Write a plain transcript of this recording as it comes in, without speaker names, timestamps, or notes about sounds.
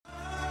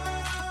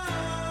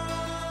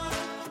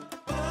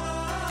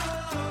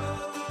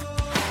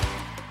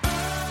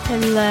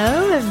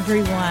Hello,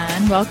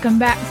 everyone. Welcome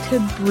back to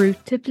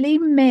Brutably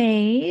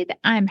Made.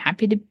 I'm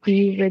happy to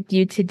be with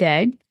you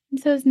today. And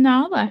so is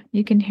Nala.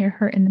 You can hear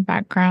her in the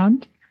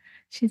background.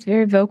 She's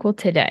very vocal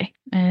today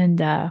and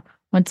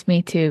wants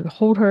me to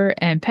hold her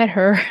and pet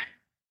her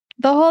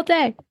the whole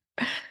day.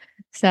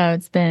 So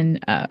it's been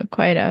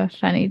quite a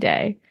funny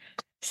day.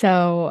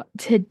 So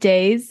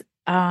today's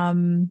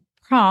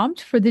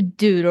prompt for the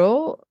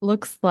doodle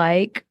looks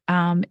like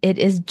it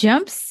is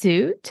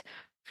jumpsuit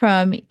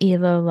from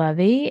Elo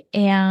Lovey.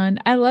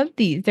 And I love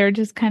these. They're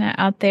just kind of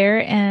out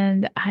there.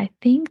 And I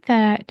think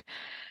that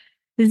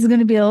this is going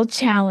to be a little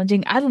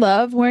challenging. I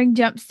love wearing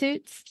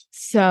jumpsuits.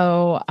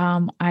 So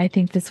I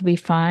think this will be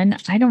fun.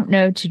 I don't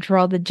know to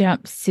draw the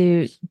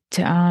jumpsuit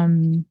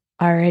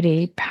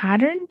already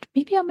patterned.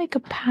 Maybe I'll make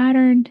a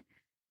pattern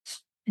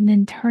and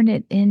then turn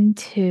it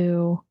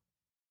into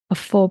a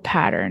full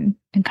pattern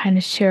and kind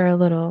of share a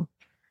little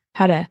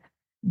how to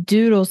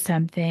doodle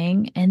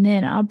something. And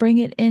then I'll bring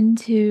it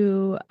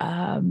into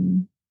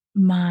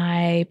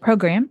my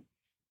program,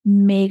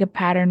 make a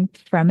pattern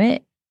from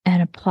it,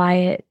 and apply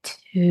it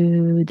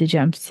to the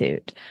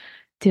jumpsuit.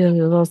 Do a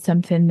little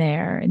something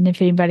there. And if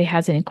anybody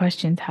has any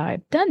questions how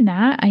I've done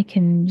that, I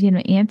can,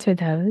 answer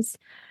those.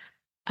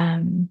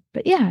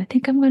 But yeah, I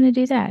think I'm going to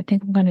do that. I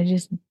think I'm going to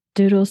just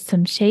doodle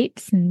some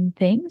shapes and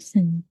things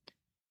and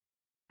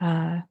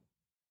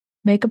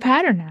make a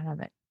pattern out of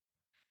it.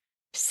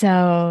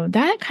 So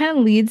that kind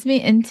of leads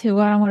me into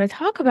what I want to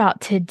talk about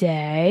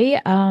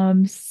today.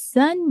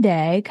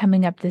 Sunday,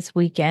 coming up this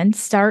weekend,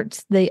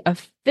 starts the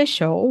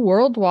official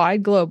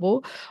worldwide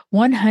global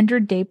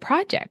 100-day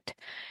project.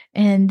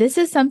 And this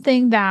is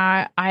something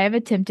that I have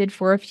attempted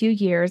for a few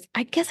years.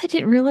 I guess I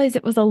didn't realize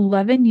it was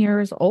 11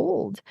 years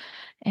old.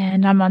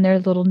 And I'm on their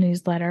little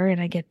newsletter and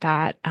I get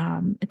that.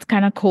 It's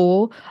kind of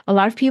cool. A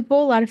lot of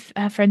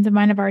friends of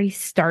mine have already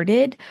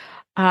started.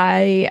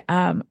 I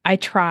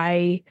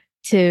try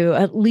to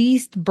at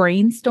least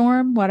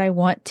brainstorm what I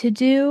want to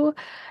do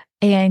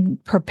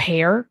and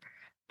prepare.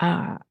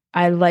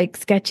 I like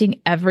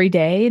sketching every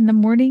day in the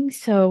morning.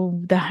 So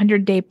the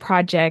 100-day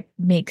project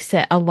makes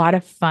it a lot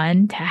of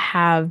fun to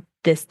have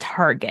this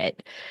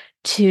target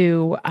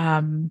to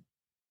kind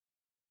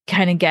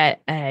of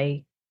get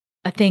a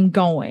thing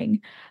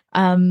going.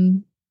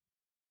 And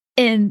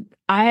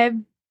I have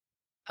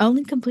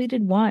only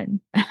completed one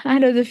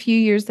out of the few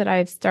years that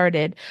I've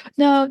started.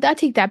 No, I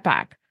take that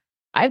back.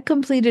 I've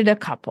completed a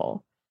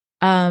couple.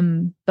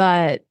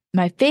 But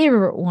my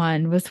favorite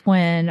one was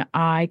when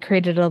I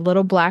created a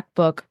little black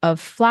book of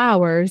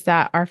flowers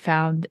that are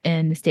found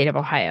in the state of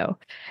Ohio.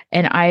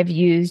 And I've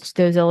used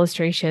those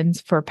illustrations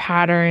for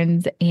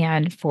patterns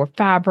and for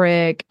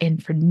fabric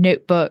and for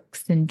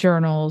notebooks and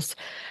journals,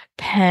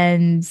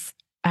 pens,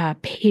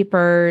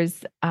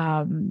 papers.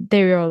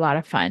 They were a lot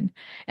of fun.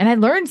 And I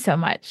learned so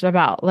much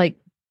about like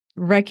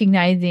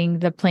recognizing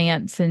the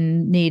plants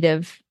and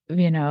native,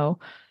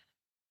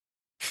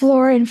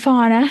 flora and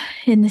fauna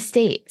in the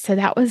state. So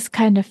that was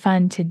kind of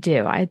fun to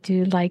do. I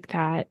do like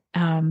that.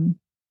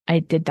 I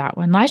did that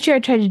one. Last year I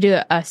tried to do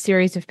a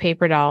series of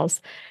paper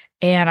dolls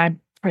and I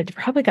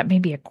probably got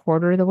maybe a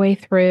quarter of the way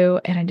through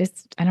and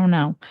I don't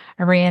know.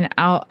 I ran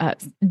out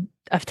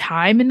of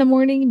time in the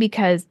morning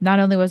because not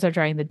only was I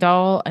drawing the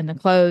doll and the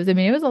clothes, I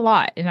mean, it was a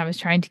lot and I was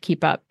trying to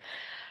keep up.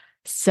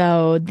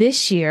 So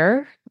this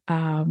year,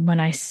 when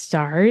I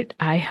start,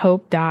 I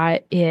hope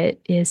that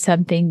it is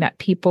something that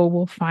people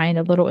will find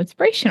a little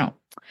inspirational.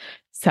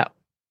 So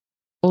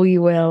we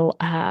will,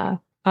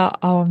 I'll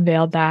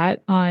unveil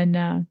that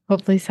on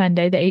hopefully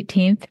Sunday, the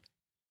 18th.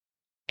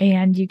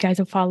 And you guys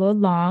will follow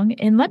along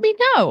and let me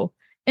know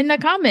in the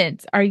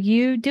comments. Are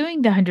you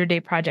doing the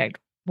 100-day project?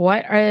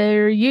 What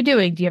are you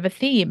doing? Do you have a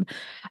theme?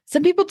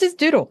 Some people just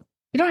doodle.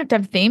 You don't have to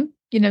have a theme.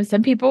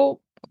 Some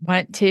people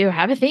want to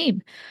have a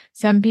theme.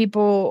 Some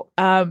people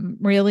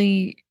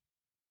really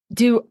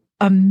do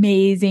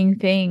amazing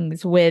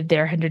things with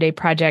their 100-day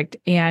project,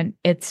 and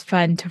it's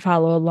fun to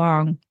follow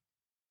along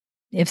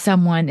if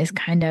someone is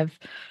kind of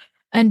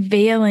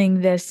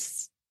unveiling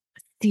this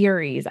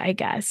series, I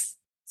guess.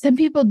 Some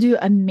people do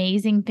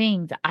amazing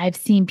things. I've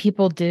seen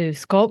people do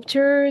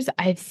sculptures.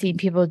 I've seen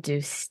people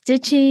do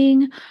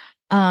stitching,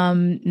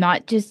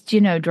 not just,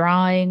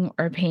 drawing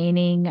or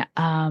painting.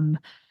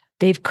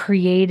 They've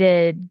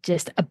created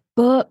just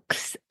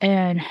books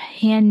and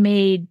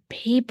handmade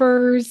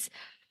papers,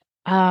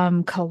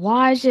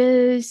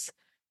 collages.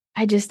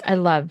 I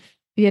love,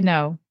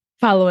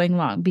 following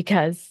along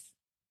because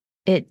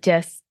it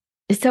just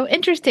is so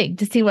interesting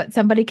to see what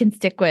somebody can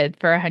stick with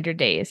for 100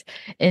 days.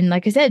 And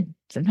like I said,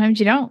 sometimes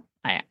you don't.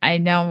 I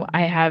know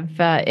I have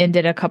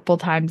ended a couple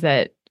times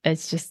that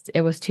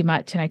it was too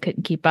much and I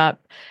couldn't keep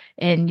up.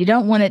 And you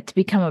don't want it to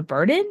become a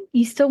burden.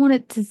 You still want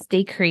it to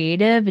stay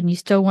creative and you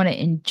still want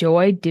to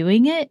enjoy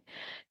doing it.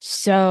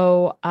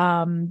 So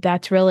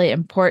that's really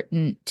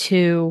important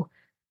to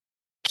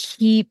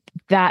keep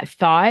that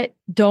thought.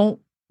 Don't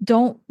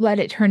let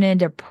it turn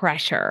into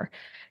pressure.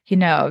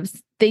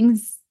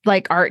 Things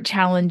like art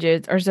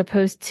challenges are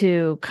supposed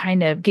to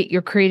kind of get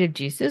your creative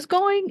juices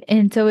going.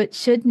 And so it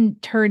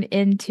shouldn't turn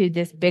into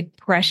this big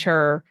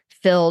pressure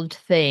filled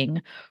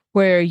thing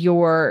where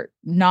you're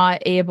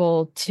not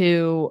able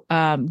to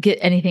get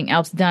anything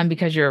else done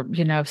because you're,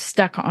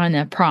 stuck on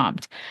a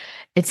prompt.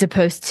 It's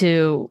supposed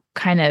to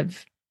kind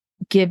of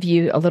give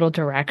you a little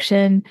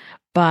direction,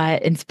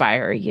 but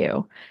inspire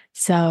you.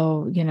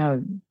 So,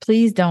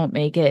 please don't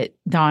make it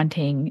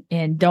daunting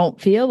and don't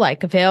feel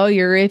like a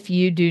failure if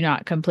you do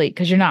not complete,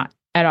 because you're not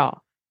at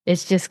all.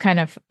 It's just kind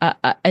of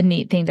a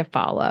neat thing to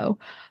follow.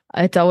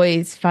 It's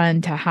always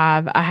fun to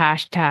have a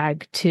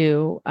hashtag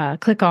to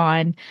click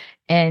on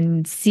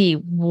and see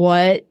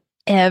what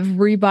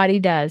everybody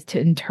does to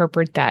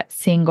interpret that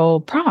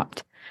single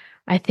prompt.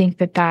 I think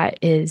that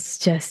is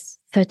just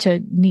such a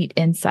neat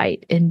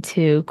insight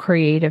into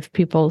creative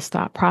people's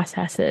thought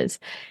processes.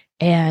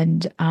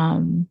 And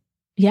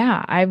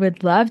yeah, I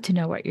would love to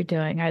know what you're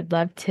doing. I'd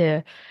love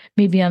to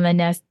maybe on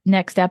the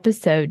next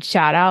episode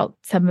shout out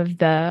some of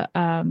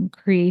the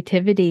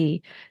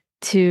creativity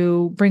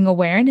to bring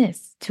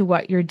awareness to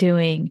what you're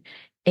doing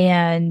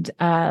and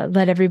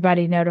let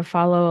everybody know to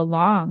follow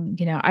along.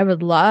 I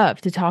would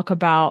love to talk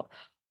about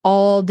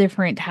all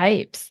different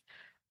types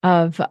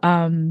of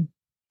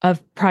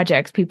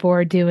projects people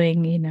are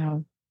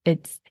doing.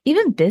 It's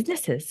even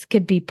businesses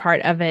could be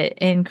part of it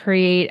and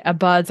create a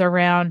buzz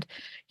around,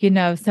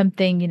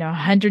 something,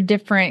 100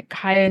 different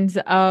kinds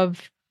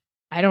of,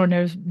 I don't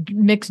know,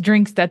 mixed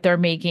drinks that they're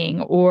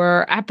making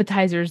or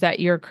appetizers that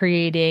you're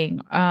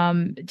creating.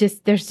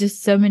 There's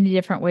just so many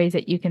different ways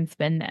that you can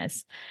spin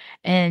this.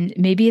 And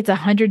maybe it's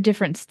 100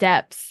 different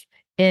steps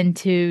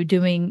into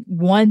doing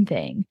one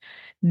thing.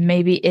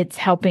 Maybe it's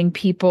helping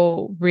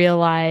people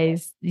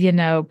realize,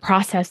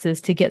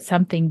 processes to get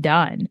something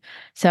done.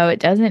 So it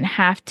doesn't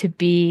have to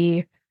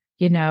be,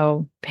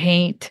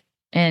 paint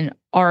and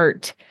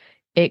art.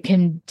 It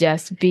can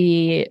just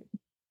be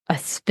a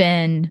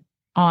spin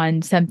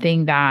on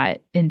something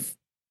that is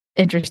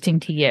interesting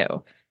to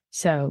you.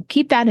 So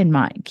keep that in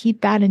mind.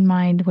 Keep that in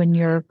mind when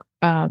you're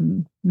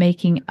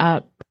making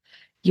up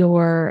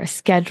your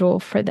schedule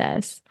for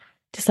this,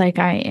 just like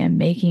I am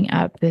making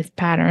up this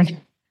pattern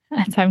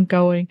as I'm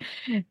going.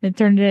 I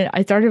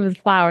started with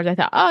flowers. I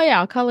thought, oh yeah,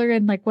 I'll color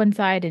in like one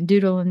side and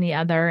doodle in the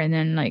other. And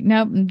then like,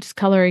 nope, I'm just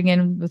coloring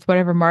in with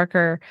whatever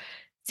marker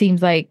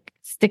seems like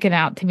sticking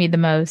out to me the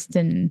most.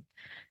 And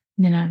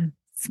then I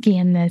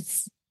scan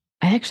this.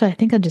 I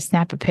think I'll just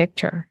snap a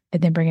picture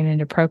and then bring it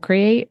into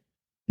Procreate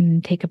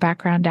and take a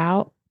background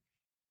out.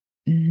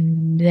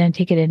 And then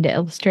take it into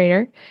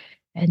Illustrator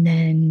and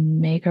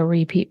then make a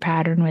repeat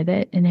pattern with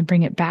it and then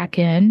bring it back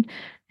in.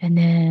 And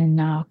then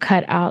I'll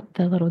cut out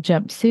the little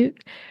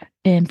jumpsuit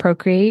in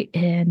Procreate.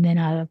 And then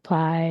I'll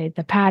apply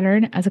the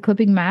pattern as a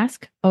clipping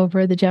mask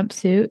over the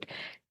jumpsuit.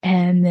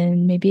 And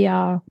then maybe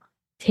I'll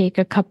take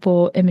a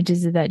couple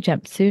images of that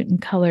jumpsuit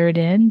and color it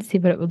in, see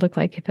what it would look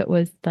like if it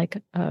was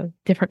like a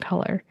different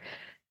color.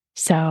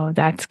 So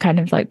that's kind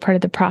of like part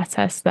of the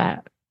process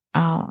that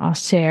I'll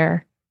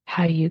share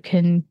how you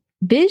can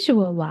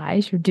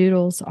visualize your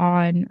doodles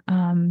on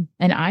an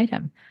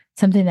item,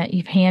 something that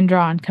you've hand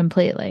drawn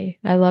completely.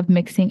 I love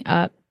mixing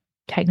up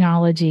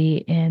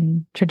technology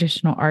and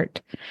traditional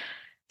art.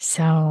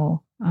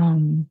 So,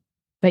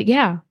 but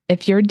yeah,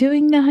 if you're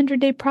doing the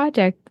 100-day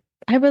project,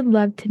 I would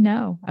love to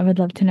know. I would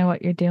love to know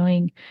what you're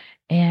doing.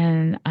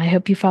 And I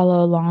hope you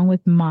follow along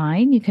with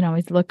mine. You can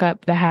always look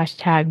up the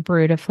hashtag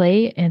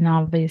Brutifully and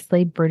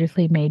obviously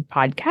Brutifully Made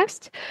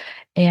Podcast.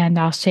 And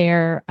I'll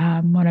share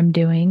what I'm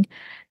doing.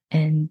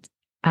 And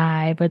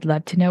I would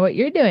love to know what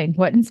you're doing.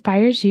 What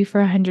inspires you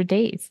for 100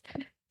 days?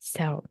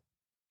 So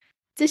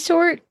it's a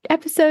short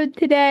episode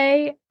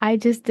today. I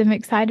just am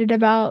excited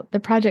about the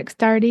project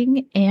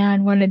starting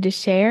and wanted to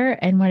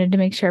share and wanted to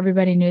make sure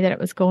everybody knew that it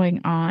was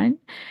going on.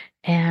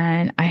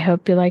 And I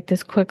hope you like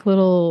this quick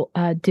little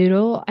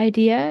doodle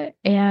idea.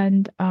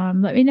 And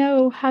let me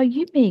know how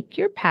you make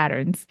your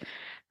patterns.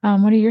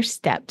 What are your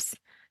steps?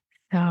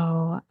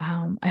 So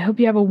I hope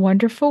you have a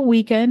wonderful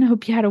weekend.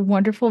 Hope you had a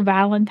wonderful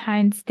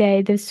Valentine's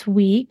Day this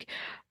week.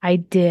 I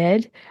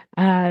did.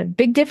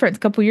 Big difference. A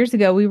couple years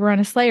ago, we were on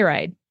a sleigh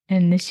ride.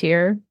 And this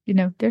year,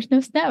 there's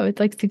no snow. It's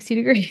like 60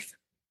 degrees.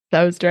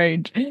 So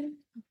strange.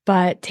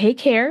 But take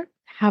care.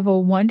 Have a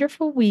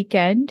wonderful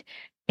weekend.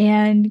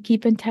 And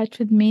keep in touch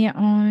with me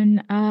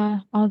on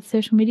all the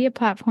social media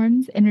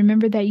platforms. And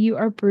remember that you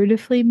are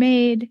beautifully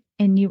made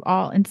and you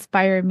all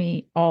inspire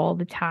me all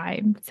the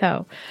time.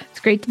 So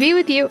it's great to be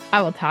with you.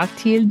 I will talk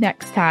to you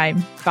next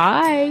time.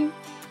 Bye.